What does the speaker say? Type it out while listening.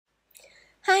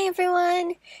Hi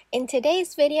everyone! In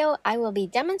today's video, I will be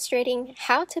demonstrating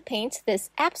how to paint this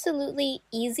absolutely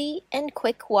easy and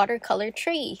quick watercolor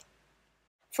tree.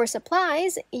 For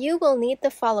supplies, you will need the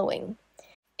following: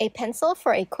 a pencil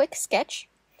for a quick sketch.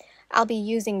 I'll be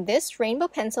using this rainbow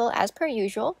pencil as per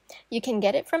usual. You can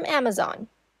get it from Amazon.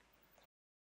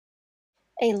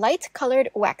 A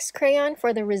light-colored wax crayon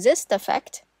for the resist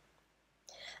effect.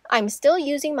 I'm still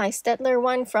using my Staedtler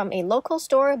one from a local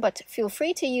store, but feel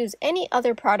free to use any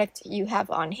other product you have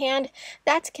on hand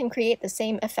that can create the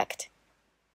same effect.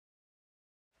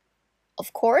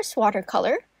 Of course,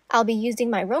 watercolor. I'll be using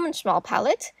my Roman Small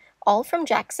palette, all from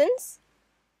Jackson's,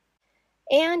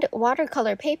 and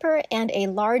watercolor paper and a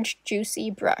large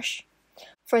juicy brush.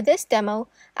 For this demo,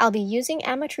 I'll be using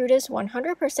Amatruda's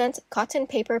 100% cotton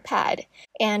paper pad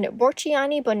and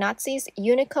Borciani Bonazzi's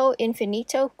Unico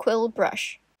Infinito quill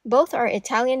brush. Both are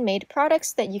Italian-made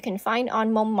products that you can find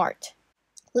on Montmartre.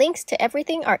 Links to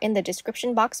everything are in the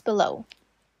description box below.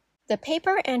 The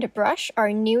paper and brush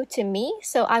are new to me,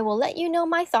 so I will let you know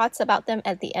my thoughts about them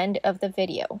at the end of the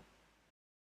video.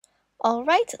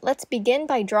 Alright, let's begin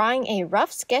by drawing a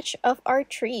rough sketch of our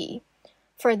tree.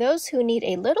 For those who need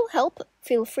a little help,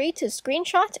 feel free to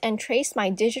screenshot and trace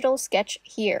my digital sketch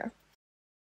here.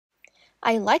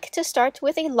 I like to start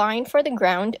with a line for the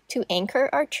ground to anchor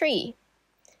our tree.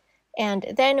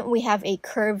 And then we have a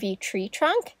curvy tree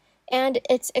trunk and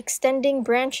its extending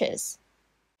branches,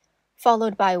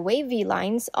 followed by wavy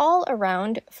lines all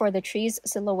around for the tree's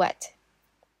silhouette.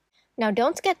 Now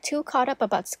don't get too caught up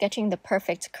about sketching the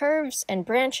perfect curves and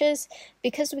branches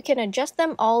because we can adjust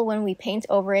them all when we paint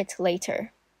over it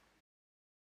later.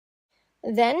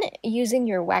 Then, using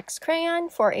your wax crayon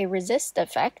for a resist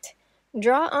effect,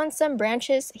 draw on some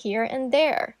branches here and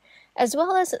there, as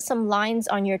well as some lines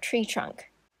on your tree trunk.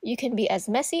 You can be as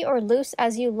messy or loose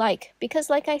as you like,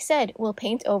 because like I said, we'll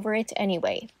paint over it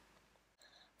anyway.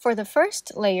 For the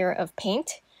first layer of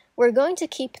paint, we're going to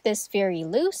keep this very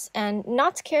loose and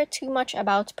not care too much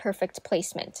about perfect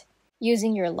placement.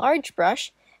 Using your large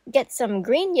brush, get some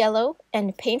green-yellow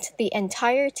and paint the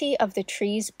entirety of the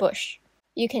tree's bush.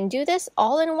 You can do this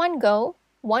all in one go,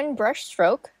 one brush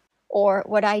stroke, or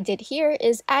what I did here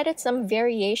is added some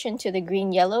variation to the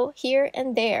green-yellow here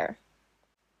and there.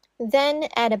 Then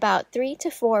add about 3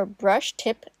 to 4 brush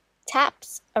tip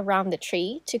taps around the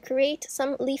tree to create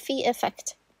some leafy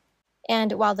effect.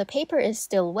 And while the paper is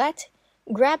still wet,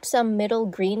 grab some middle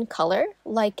green color,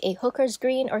 like a hooker's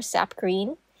green or sap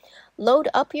green, load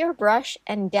up your brush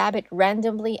and dab it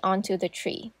randomly onto the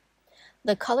tree.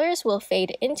 The colors will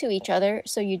fade into each other,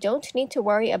 so you don't need to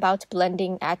worry about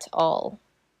blending at all.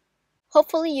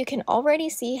 Hopefully you can already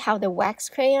see how the wax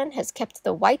crayon has kept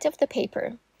the white of the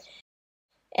paper.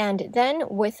 And then,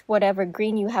 with whatever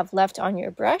green you have left on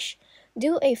your brush,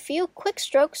 do a few quick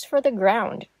strokes for the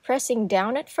ground, pressing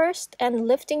down at first and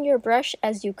lifting your brush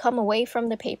as you come away from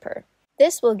the paper.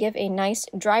 This will give a nice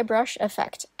dry brush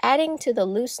effect, adding to the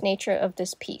loose nature of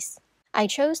this piece. I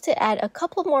chose to add a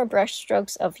couple more brush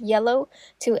strokes of yellow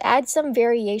to add some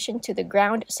variation to the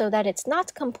ground so that it's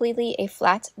not completely a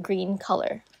flat green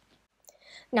color.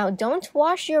 Now don't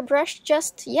wash your brush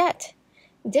just yet.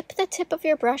 Dip the tip of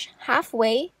your brush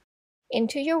halfway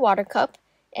into your water cup,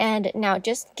 and now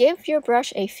just give your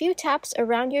brush a few taps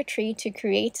around your tree to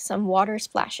create some water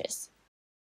splashes.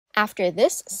 After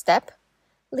this step,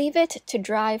 leave it to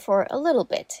dry for a little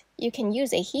bit. You can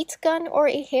use a heat gun or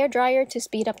a hairdryer to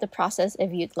speed up the process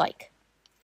if you'd like.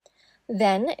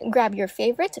 Then grab your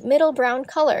favorite middle brown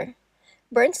color.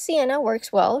 Burnt sienna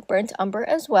works well, burnt umber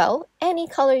as well, any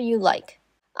color you like.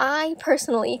 I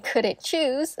personally couldn't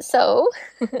choose, so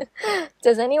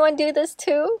does anyone do this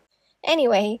too?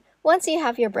 Anyway, once you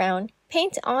have your brown,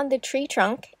 paint on the tree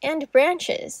trunk and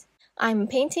branches. I'm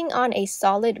painting on a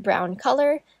solid brown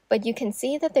color, but you can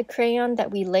see that the crayon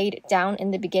that we laid down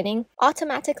in the beginning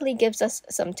automatically gives us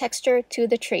some texture to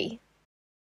the tree.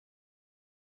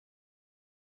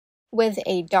 With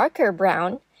a darker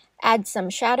brown, add some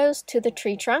shadows to the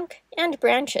tree trunk and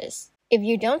branches. If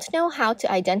you don't know how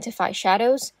to identify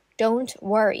shadows, don't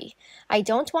worry. I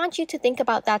don't want you to think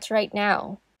about that right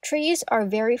now. Trees are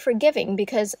very forgiving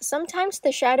because sometimes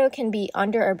the shadow can be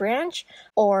under a branch,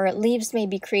 or leaves may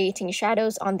be creating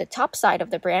shadows on the top side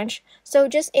of the branch, so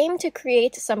just aim to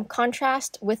create some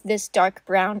contrast with this dark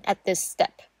brown at this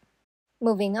step.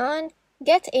 Moving on,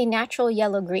 get a natural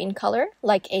yellow-green color,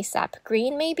 like a sap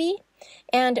green maybe,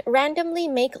 and randomly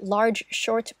make large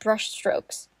short brush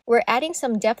strokes. We're adding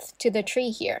some depth to the tree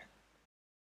here.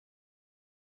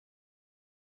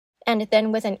 And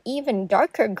then with an even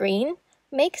darker green,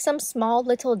 make some small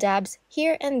little dabs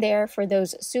here and there for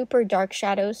those super dark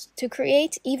shadows to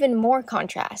create even more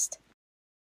contrast.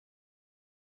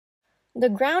 The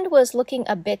ground was looking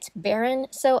a bit barren,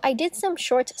 so I did some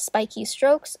short spiky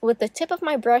strokes with the tip of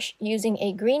my brush using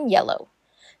a green-yellow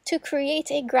to create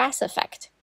a grass effect.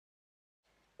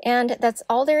 And that's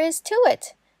all there is to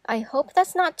it. I hope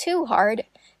that's not too hard.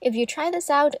 If you try this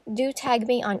out, do tag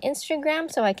me on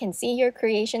Instagram so I can see your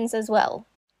creations as well.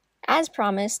 As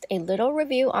promised, a little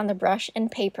review on the brush and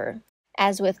paper.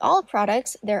 As with all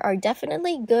products, there are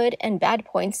definitely good and bad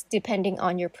points depending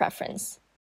on your preference.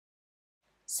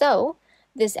 So,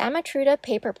 this Amatruda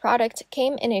paper product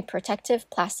came in a protective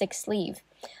plastic sleeve.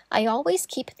 I always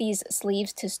keep these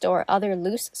sleeves to store other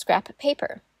loose scrap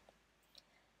paper.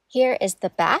 Here is the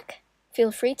back.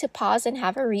 Feel free to pause and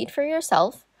have a read for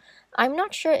yourself. I'm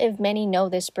not sure if many know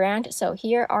this brand, so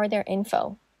here are their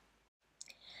info.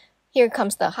 Here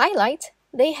comes the highlight.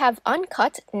 They have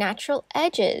uncut natural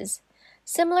edges,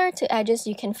 similar to edges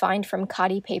you can find from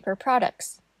Coty paper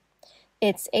products.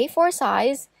 It's A4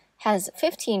 size, has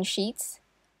 15 sheets,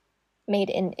 made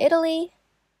in Italy.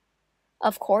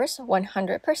 Of course,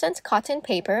 100% cotton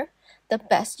paper, the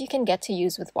best you can get to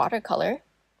use with watercolor.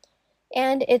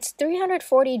 And it's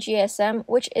 340 GSM,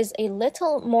 which is a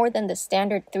little more than the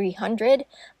standard 300,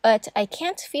 but I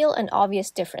can't feel an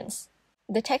obvious difference.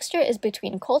 The texture is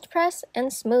between cold press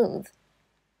and smooth.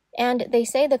 And they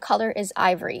say the color is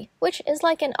ivory, which is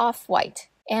like an off-white,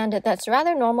 and that's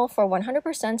rather normal for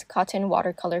 100% cotton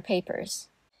watercolor papers.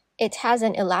 It has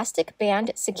an elastic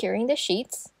band securing the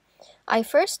sheets. I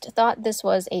first thought this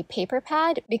was a paper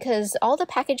pad because all the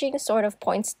packaging sort of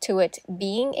points to it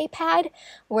being a pad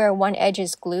where one edge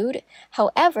is glued.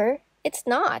 However, it's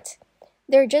not.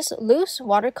 They're just loose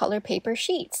watercolor paper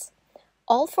sheets.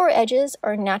 All 4 edges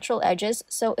are natural edges,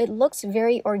 so it looks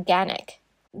very organic.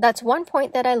 That's one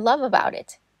point that I love about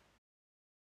it.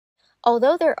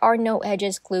 Although there are no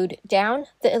edges glued down,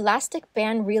 the elastic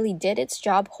band really did its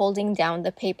job holding down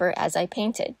the paper as I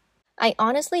painted. I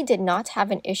honestly did not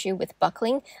have an issue with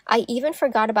buckling. I even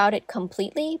forgot about it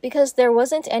completely because there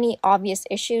wasn't any obvious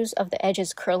issues of the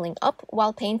edges curling up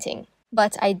while painting.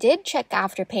 But I did check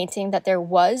after painting that there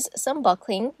was some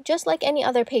buckling, just like any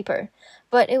other paper,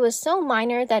 but it was so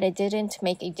minor that it didn't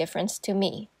make a difference to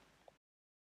me.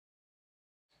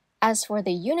 As for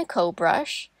the Unico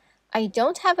brush, I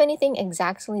don't have anything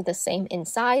exactly the same in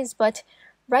size, but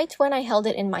right when I held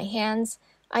it in my hands,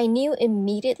 I knew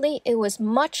immediately it was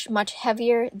much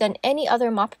heavier than any other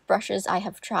mop brushes I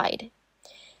have tried.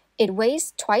 It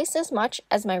weighs twice as much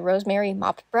as my Rosemary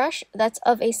mop brush that's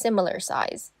of a similar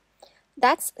size.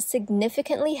 That's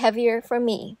significantly heavier for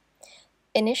me.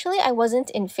 Initially, I wasn't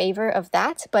in favor of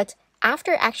that, but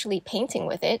after actually painting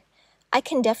with it, I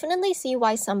can definitely see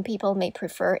why some people may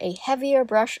prefer a heavier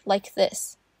brush like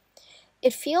this.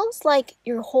 It feels like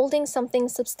you're holding something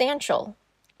substantial.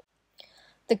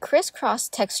 The crisscross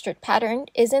textured pattern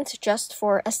isn't just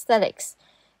for aesthetics.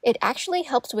 It actually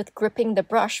helps with gripping the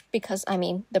brush because,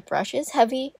 the brush is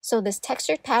heavy, so this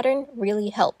textured pattern really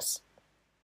helps.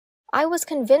 I was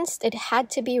convinced it had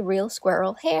to be real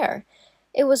squirrel hair.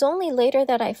 It was only later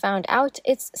that I found out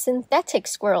it's synthetic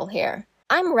squirrel hair.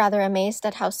 I'm rather amazed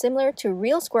at how similar to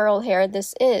real squirrel hair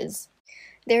this is.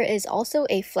 There is also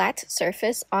a flat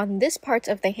surface on this part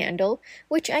of the handle,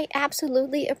 which I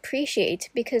absolutely appreciate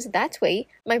because that way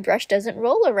my brush doesn't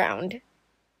roll around.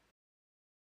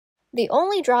 The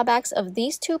only drawbacks of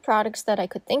these 2 products that I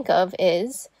could think of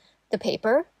is the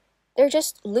paper. They're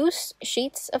just loose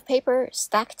sheets of paper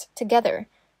stacked together.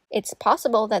 It's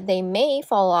possible that they may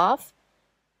fall off,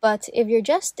 but if you're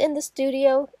just in the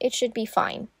studio, it should be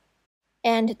fine.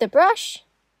 And the brush,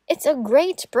 it's a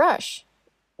great brush.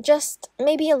 Just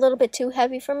maybe a little bit too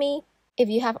heavy for me. If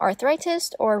you have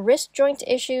arthritis or wrist joint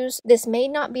issues, this may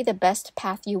not be the best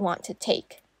path you want to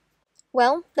take.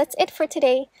 Well, that's it for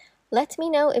today. Let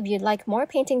me know if you'd like more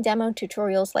painting demo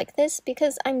tutorials like this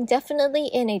because I'm definitely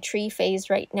in a tree phase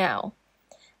right now.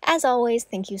 As always,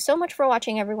 thank you so much for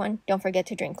watching, everyone. Don't forget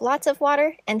to drink lots of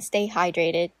water and stay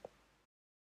hydrated.